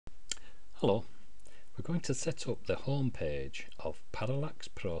Hello, we're going to set up the home page of Parallax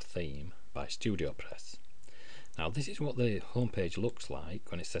Pro theme by StudiPress. Now this is what the home page looks like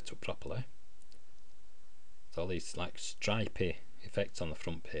when it's set up properly. So all these like stripy effects on the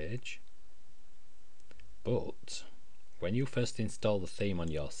front page. But when you first install the theme on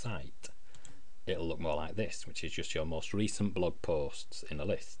your site, it'll look more like this, which is just your most recent blog posts in a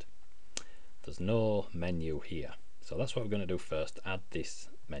list. There's no menu here. So that's what we're going to do first, add this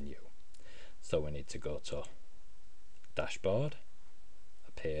menu. So we need to go to Dashboard,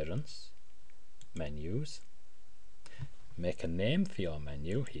 Appearance, Menus, make a name for your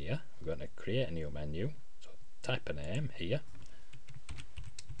menu here. We're going to create a new menu, so type a name here,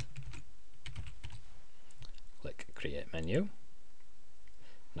 click Create Menu.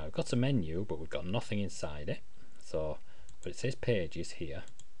 Now we've got a menu but we've got nothing inside it, so where it says Pages here,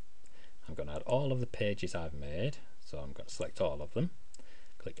 I'm going to add all of the pages I've made, so I'm going to select all of them.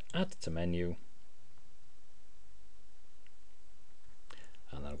 Click Add to Menu,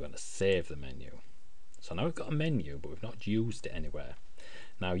 and then I'm going to save the menu. So now we've got a menu but we've not used it anywhere.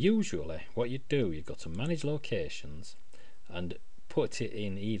 Now usually what you'd do, you'd go to Manage Locations and put it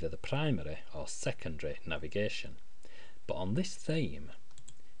in either the primary or secondary navigation. But on this theme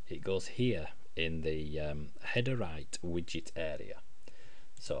it goes here in the header right widget area.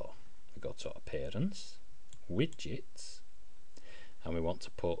 So we go to Appearance, Widgets, and we want to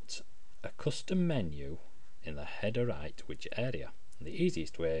put a custom menu in the header right widget area. And the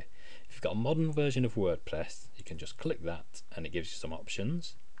easiest way, if you've got a modern version of WordPress, you can just click that and it gives you some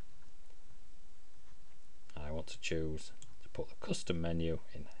options. I want to choose to put the custom menu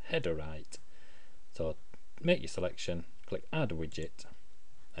in header right, so make your selection, click Add Widget,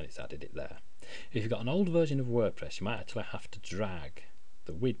 and it's added it there. If you've got an old version of WordPress, you might actually have to drag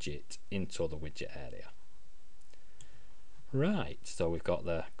the widget into the widget area. Right, so we've got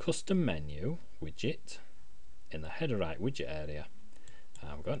the custom menu widget in the header right widget area.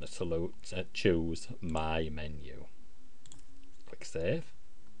 I'm going to choose my menu. Click Save.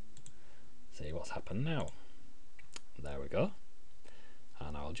 See what's happened now. There we go.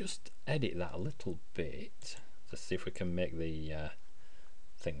 And I'll just edit that a little bit to see if we can make the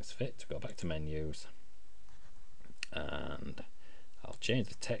things fit. Go back to menus, and I'll change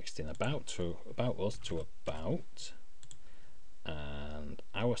the text in about us to about, and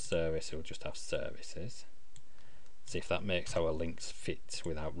our service will just have services. See if that makes our links fit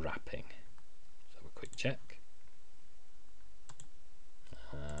without wrapping. So have a quick check,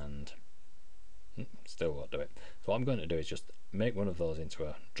 and still won't do it. So what I'm going to do is just make one of those into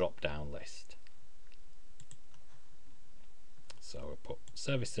a drop down list. So we'll put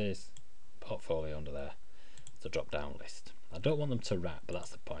services, portfolio under there. It's a drop down list. I don't want them to wrap, but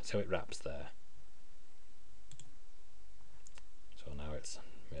that's the point. So it wraps there. So now it's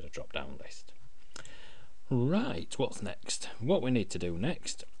made a drop down list. Right, what's next? What we need to do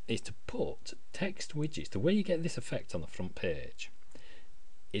next is to put text widgets. The way you get this effect on the front page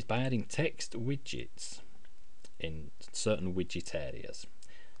is by adding text widgets in certain widget areas.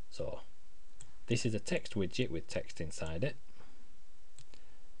 So this is a text widget with text inside it.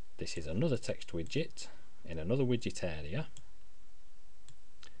 This is another text widget in another widget area.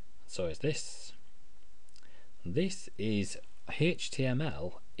 So is this. This is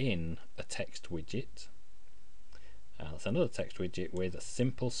HTML in a text widget. And that's another text widget with a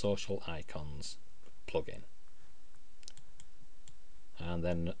simple social icons plugin. And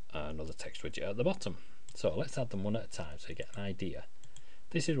then another text widget at the bottom. So let's add them one at a time so you get an idea.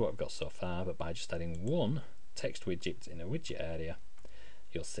 This is what we've got so far, but by just adding one text widget in a widget area,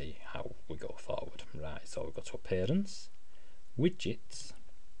 you'll see how we go forward. Right, so we've got to Appearance, Widgets,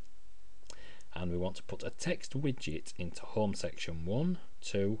 and we want to put a text widget into home section 1,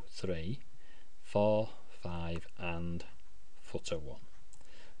 2, 3, 4, 5 and footer 1.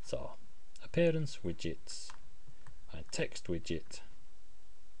 So Appearance, Widgets, and text widget,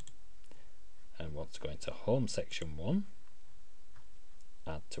 and want to go into home section 1,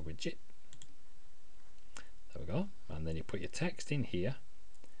 add to widget. There we go, and then you put your text in here.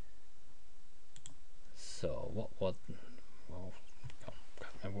 So well, can't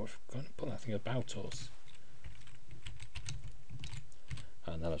remember what we're going to put. I think about us,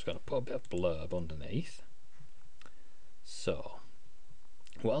 and then I was going to put a bit of blurb underneath. So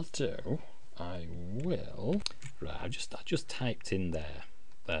what I'll do, I will, right, I just typed in there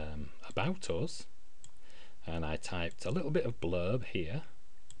about us, and I typed a little bit of blurb here.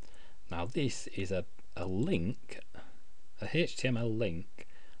 Now this is a link, a HTML link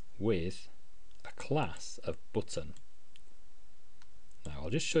with a class of button. Now I'll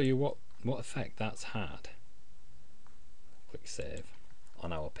just show you what effect that's had. Click Save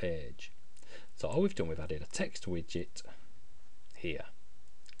on our page. So all we've done, we've added a text widget here.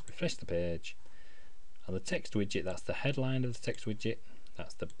 Refresh the page, and the text widget, that's the headline of the text widget,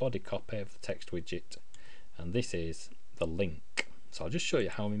 that's the body copy of the text widget, and this is the link. So I'll just show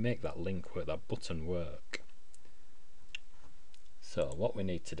you how we make that link work, that button work. So what we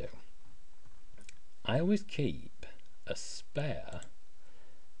need to do, I always keep a spare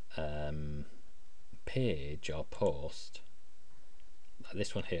page or post, like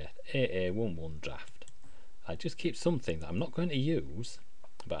this one here, AA11 draft. I just keep something that I'm not going to use,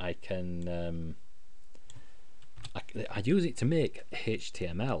 but I can I use it to make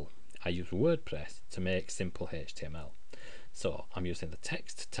HTML. I use WordPress to make simple HTML. So I'm using the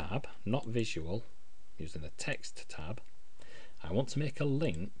text tab, not visual, using the text tab. I want to make a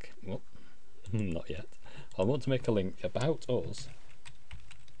link, well, not yet. I want to make a link about us.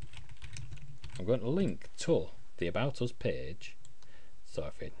 I'm going to link to the about us page. So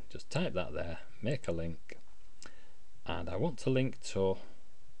if we just type that there, make a link, and I want to link to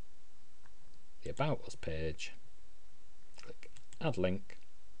the about us page, click add link.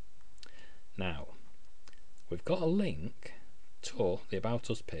 Now we've got a link to the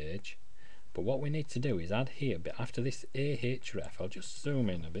about us page, but what we need to do is add here, but after this ahref, I'll just zoom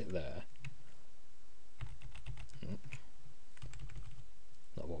in a bit there.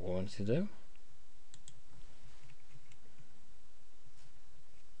 Not what we want to do.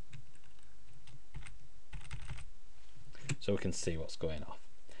 So we can see what's going off.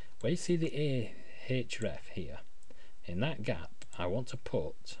 Where you see the ahref here, in that gap I want to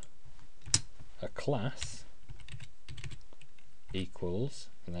put a class equals,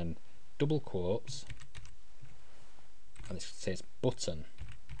 and then double quotes, and it says button.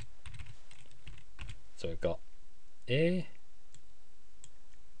 So we've got ahref,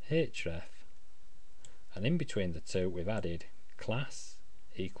 and in between the two we've added class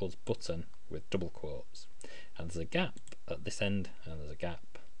equals button with double quotes, and there's a gap at this end and there's a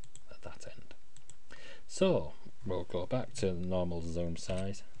gap at that end. So we'll go back to the normal zoom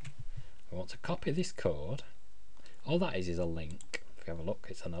size. I want to copy this code. All that is a link. If you have a look,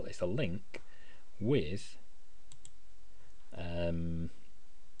 it's a link with the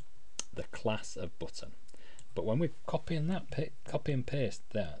class of button. But when we copy and paste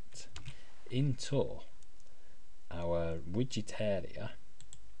that into our widget area,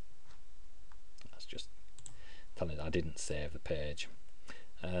 that's just telling it I didn't save the page.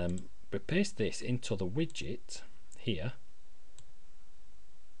 We paste this into the widget here,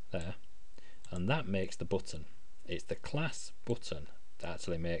 there, and that makes the button. It's the class button that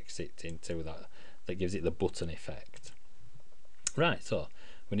actually makes it into that gives it the button effect. Right, so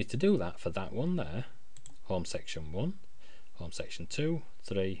we need to do that for that one there, home section 1, home section 2,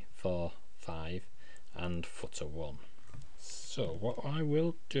 3, 4, 5, and footer 1. So what I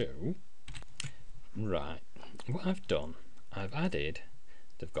will do, right, what I've done, I've added,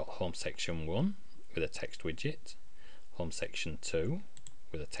 they've got home section 1 with a text widget, home section 2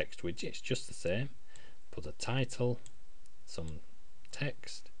 with a text widget, it's just the same, put a title, some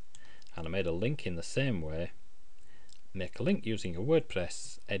text, and I made a link in the same way. Make a link using a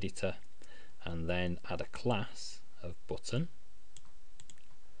WordPress editor, and then add a class of button.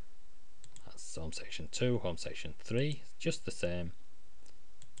 That's home section 2, home section 3, just the same.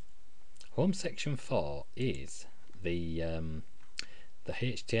 Home section 4 is the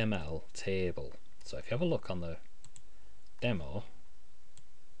HTML table. So if you have a look on the demo,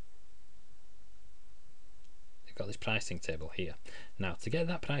 you've got this pricing table here. Now to get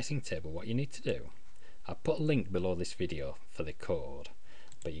that pricing table, what you need to do, I've put a link below this video for the code,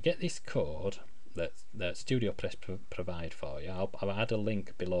 but you get this code that StudiPress provide for you. I'll add a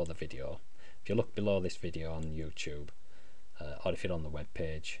link below the video. If you look below this video on YouTube, or if you're on the web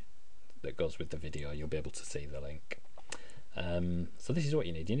page that goes with the video, you'll be able to see the link. So this is what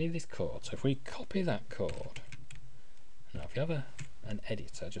you need. You need this code. So if we copy that code, now if you have an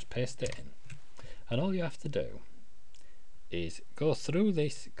editor, just paste it in, and all you have to do is go through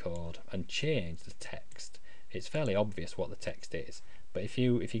this code and change the text. It's fairly obvious what the text is, but if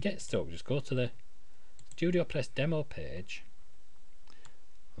you get stuck, just go to the StudiPress demo page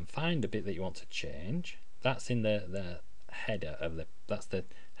and find a bit that you want to change. That's in the header of that's the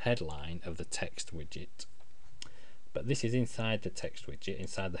headline of the text widget, but this is inside the text widget,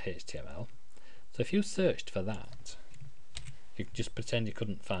 inside the HTML. So if you searched for that, you just pretend you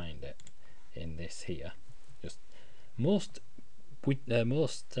couldn't find it in this here. Just most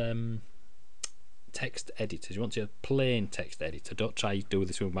text editors, you want to use a plain text editor. Don't try to do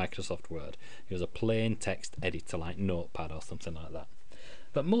this with Microsoft Word. Use a plain text editor like Notepad or something like that.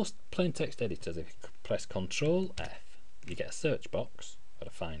 But most plain text editors, if you press Ctrl F, you get a search box or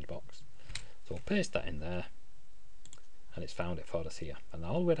a find box. So So we'll paste that in there, and it's found it for us here. And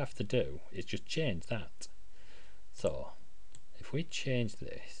all we'd have to do is just change that. So if we change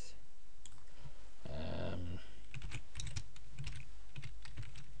this,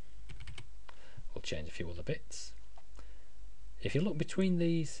 we'll change a few other bits. If you look between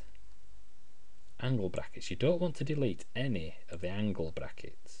these angle brackets, you don't want to delete any of the angle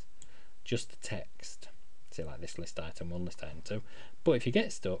brackets, just the text. Say like this list item 1, list item 2. But if you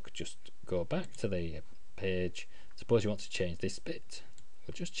get stuck, just go back to the page. Suppose you want to change this bit,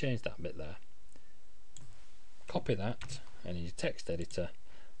 we'll just change that bit there. Copy that, and in your text editor,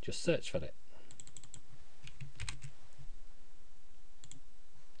 just search for it.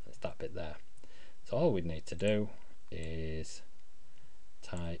 That's that bit there. So all we need to do is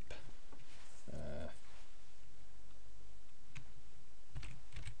type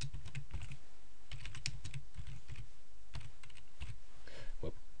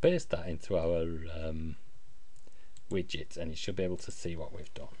we'll paste that into our widget, and you should be able to see what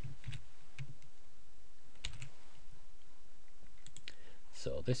we've done.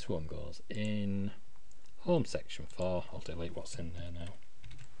 So this one goes in home section 4. I'll delete what's in there now.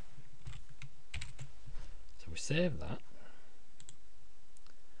 So we save that.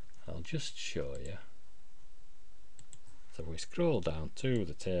 I'll just show you. So we scroll down to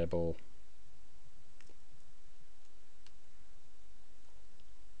the table.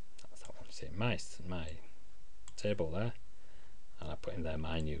 That's how I want to see it. My table there, and I put in there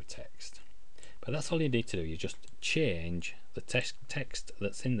my new text. But that's all you need to do. You just change the text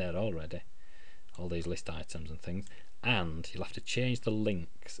that's in there already, all these list items and things, and you'll have to change the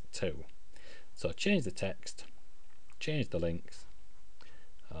links too. So change the text, change the links.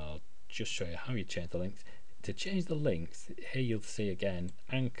 I'll just show you how you change the links. To change the links, here you'll see again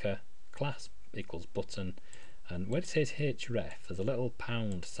anchor class equals button, and where it says href, there's a little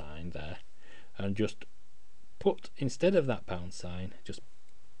pound sign there, and just put, instead of that pound sign, just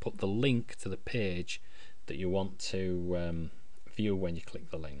put the link to the page that you want to view when you click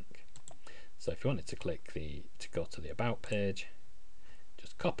the link. So if you wanted to click to go to the about page,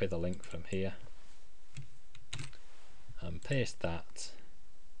 just copy the link from here and paste that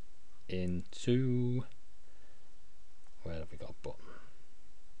into, where have we got a button?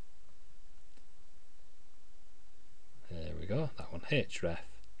 There we go, that one, href. You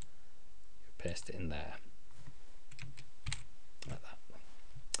paste it in there, like that.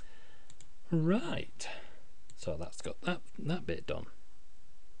 Right, so that's got that bit done.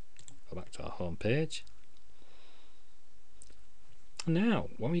 Go back to our home page. Now,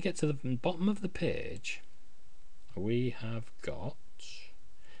 when we get to the bottom of the page, we have got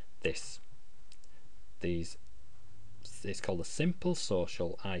this. It's called the Simple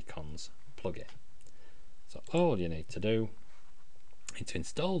Social Icons plugin. So all you need to do is to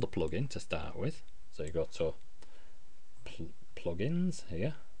install the plugin to start with. So you go to plugins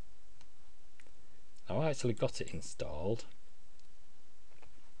here. Now I actually got it installed,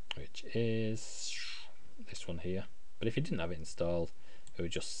 which is this one here. But if you didn't have it installed, you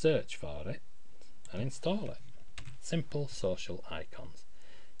would just search for it and install it. Simple Social Icons.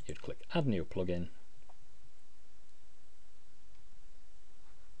 You'd click Add New Plugin,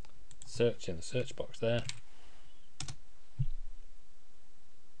 search in the search box there,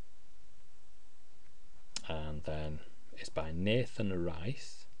 and then it's by Nathan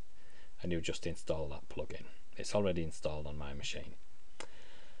Rice, and you just install that plugin. It's already installed on my machine.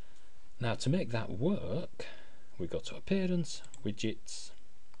 Now to make that work, we go to Appearance, Widgets,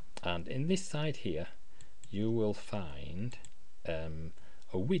 and in this side here you will find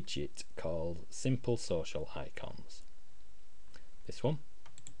a widget called Simple Social Icons. This one.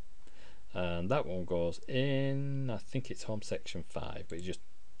 And that one goes in, I think it's home section 5, but you just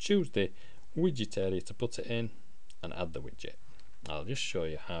choose the widget area to put it in and add the widget. I'll just show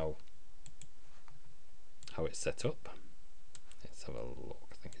you how it's set up. Let's have a look.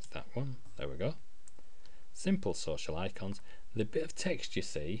 I think it's that one. There we go. Simple Social Icons. The bit of text you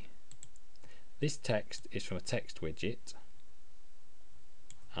see, this text is from a text widget,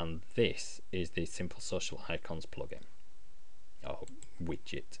 and this is the Simple Social Icons plugin or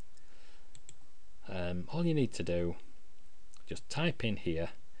widget. All you need to do, just type in here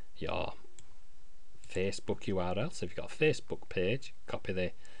your Facebook URL. So if you've got a Facebook page, copy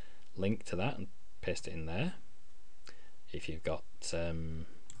the link to that and paste it in there. If you've got a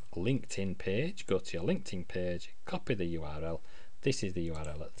LinkedIn page, go to your LinkedIn page, copy the URL. This is the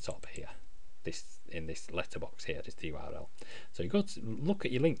URL at the top here. This in this letterbox here is the URL. So you go to look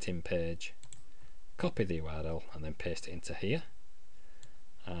at your LinkedIn page, copy the URL, and then paste it into here.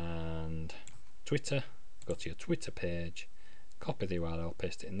 And Twitter, go to your Twitter page, copy the URL,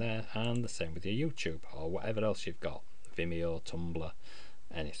 paste it in there, and the same with your YouTube or whatever else you've got, Vimeo, Tumblr,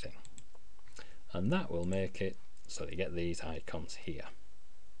 anything. And that will make it so that you get these icons here.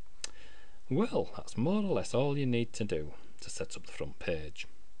 Well, that's more or less all you need to do to set up the front page.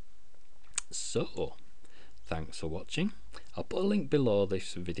 So, thanks for watching. I'll put a link below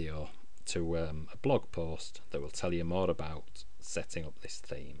this video to a blog post that will tell you more about setting up this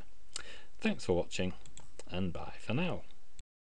theme. Thanks for watching, and bye for now.